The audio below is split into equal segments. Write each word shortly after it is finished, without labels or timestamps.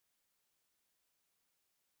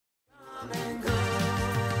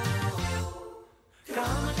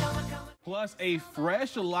plus a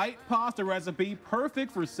fresh light pasta recipe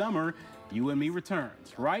perfect for summer. You and Me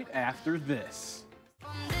returns right after this.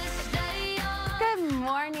 Good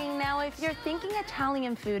morning. Now, if you're thinking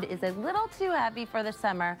Italian food is a little too heavy for the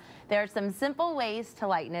summer, there are some simple ways to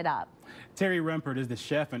lighten it up. Terry Rempert is the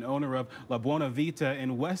chef and owner of Buona Vita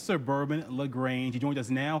in West Suburban Grange. He joins us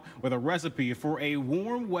now with a recipe for a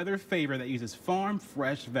warm weather favorite that uses farm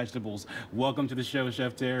fresh vegetables. Welcome to the show,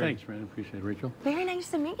 Chef Terry. Thanks, man. Appreciate it, Rachel. Very nice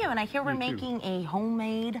to meet you. And I hear we're making a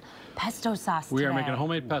homemade pesto sauce today. We are making a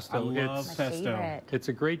homemade pesto. I love pesto. It's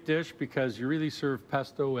a great dish because you really serve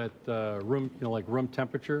pesto at room, like room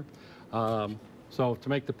temperature. So to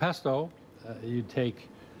make the pesto,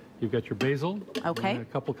 you've got your basil. Okay. A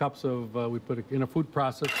couple cups of, we put it in a food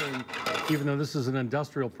processor. And even though this is an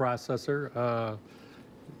industrial processor,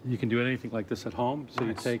 you can do anything like this at home. So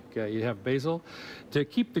nice. You have basil. To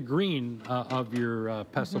keep the green of your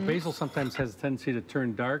pesto, basil sometimes has a tendency to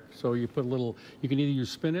turn dark. So you put a little, you can either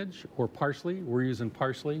use spinach or parsley. We're using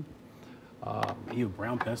parsley. You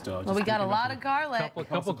brown pesto. Well, we got a lot of garlic. A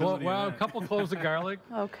couple cloves of garlic.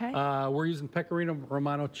 Okay. We're using Pecorino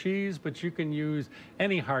Romano cheese, but you can use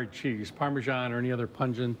any hard cheese, Parmesan or any other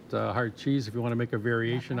pungent hard cheese if you want to make a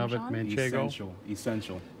variation of it. Manchego.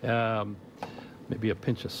 Essential. Maybe a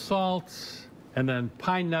pinch of salt. And then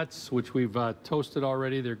pine nuts, which we've toasted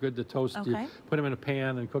already. They're good to toast. Okay. You put them in a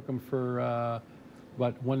pan and cook them for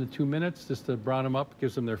about 1 to 2 minutes just to brown them up.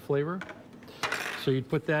 Gives them their flavor. So you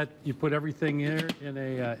put everything here in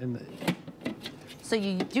the. So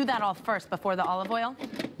you do that all first before the olive oil?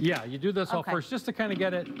 Yeah, you do this all first just to kind of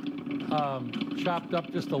get it chopped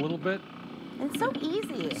up just a little bit. And so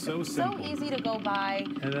easy. So simple. So easy to go buy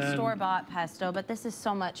store-bought pesto, but this is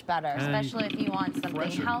so much better, especially if you want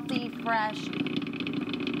something healthy, fresh,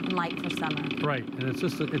 and light for summer. Right, and it's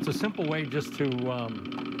a simple way just to,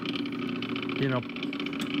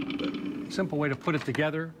 simple way to put it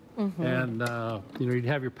together. And you'd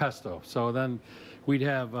have your pesto. So then we'd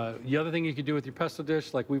have the other thing you could do with your pesto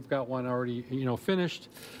dish, like we've got one already finished,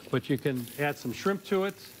 but you can add some shrimp to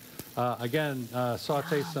it. Again,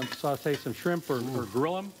 saute some shrimp or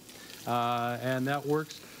grill them, and that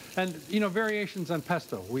works. And variations on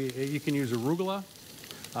pesto. You can use arugula.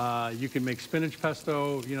 You can make spinach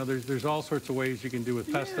pesto. There's all sorts of ways you can do with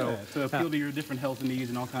pesto. To appeal to your different health needs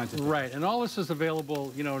and all kinds of things. Right, and all this is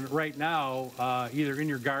available, right now, either in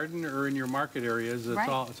your garden or in your market areas.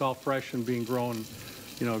 It's all fresh and being grown,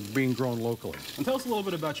 locally. And tell us a little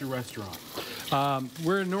bit about your restaurant.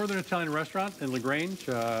 We're a Northern Italian restaurant in Grange,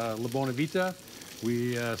 Buona Vita.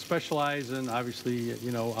 We specialize in, obviously,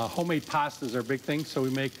 homemade pastas are a big thing. So we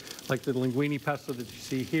make like the linguine pesto that you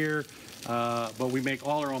see here. But we make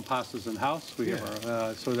all our own pastas in-house. We have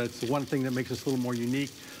our, so that's one thing that makes us a little more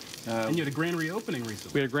unique. And you had a grand reopening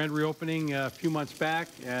recently. We had a grand reopening a few months back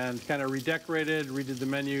and kind of redecorated, redid the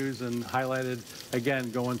menus, and highlighted,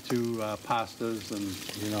 again, going to pastas and,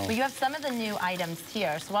 Well, you have some of the new items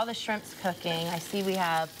here. So while the shrimp's cooking, I see we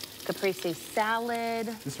have caprese salad.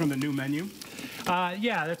 This is from the new menu?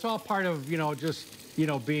 Yeah, that's all part of,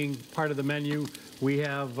 being part of the menu. We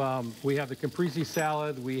have the caprese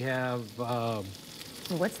salad. We have.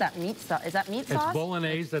 What's that meat sauce? Is that meat sauce? It's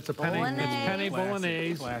bolognese. That's a penne. It's penne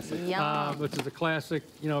bolognese, classic. which is a classic,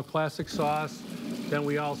 classic sauce. Then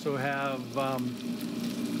we also have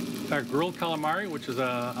our grilled calamari, which is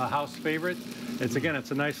a house favorite. It's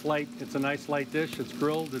a nice light dish. It's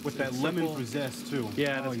grilled. It's, with that lemon zest too.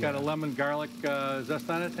 Yeah, and it's got a lemon garlic zest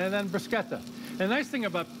on it, and then bruschetta. And the nice thing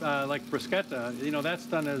about like bruschetta, that's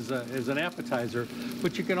done as an appetizer,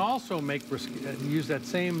 but you can also make use that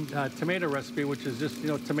same tomato recipe, which is just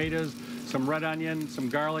tomatoes, some red onion, some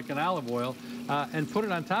garlic, and olive oil, and put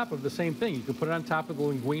it on top of the same thing. You can put it on top of the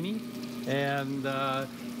linguine, and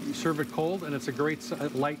you serve it cold, and it's a great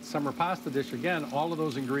light summer pasta dish. Again, all of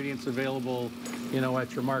those ingredients available,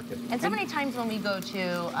 at your market. And so many times when we go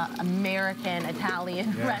to American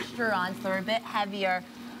Italian restaurants, they're a bit heavier.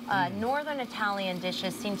 Northern Italian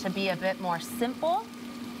dishes seem to be a bit more simple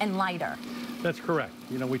and lighter. That's correct.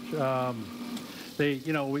 They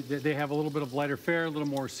have a little bit of lighter fare, a little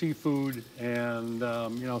more seafood, and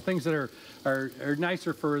things that are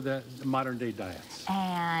nicer for the modern day diets.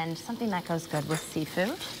 And something that goes good with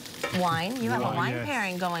seafood. Wine. You have a wine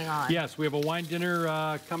pairing going on. Yes, we have a wine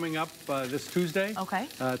dinner coming up this Tuesday. Okay.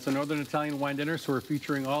 It's a Northern Italian wine dinner, so we're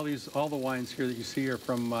featuring all the wines here that you see are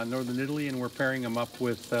from Northern Italy, and we're pairing them up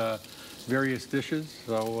with various dishes.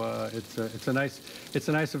 So it's a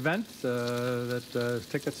nice event.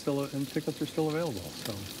 Tickets are still available.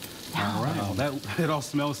 So. All right. It all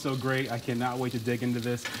smells so great. I cannot wait to dig into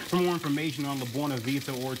this. For more information on La Buona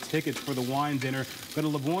Vita or tickets for the wine dinner, go to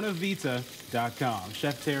labuonavita.com.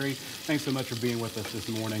 Chef Terry, thanks so much for being with us this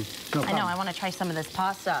morning. No I know. I want to try some of this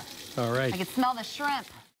pasta. All right. I can smell the shrimp.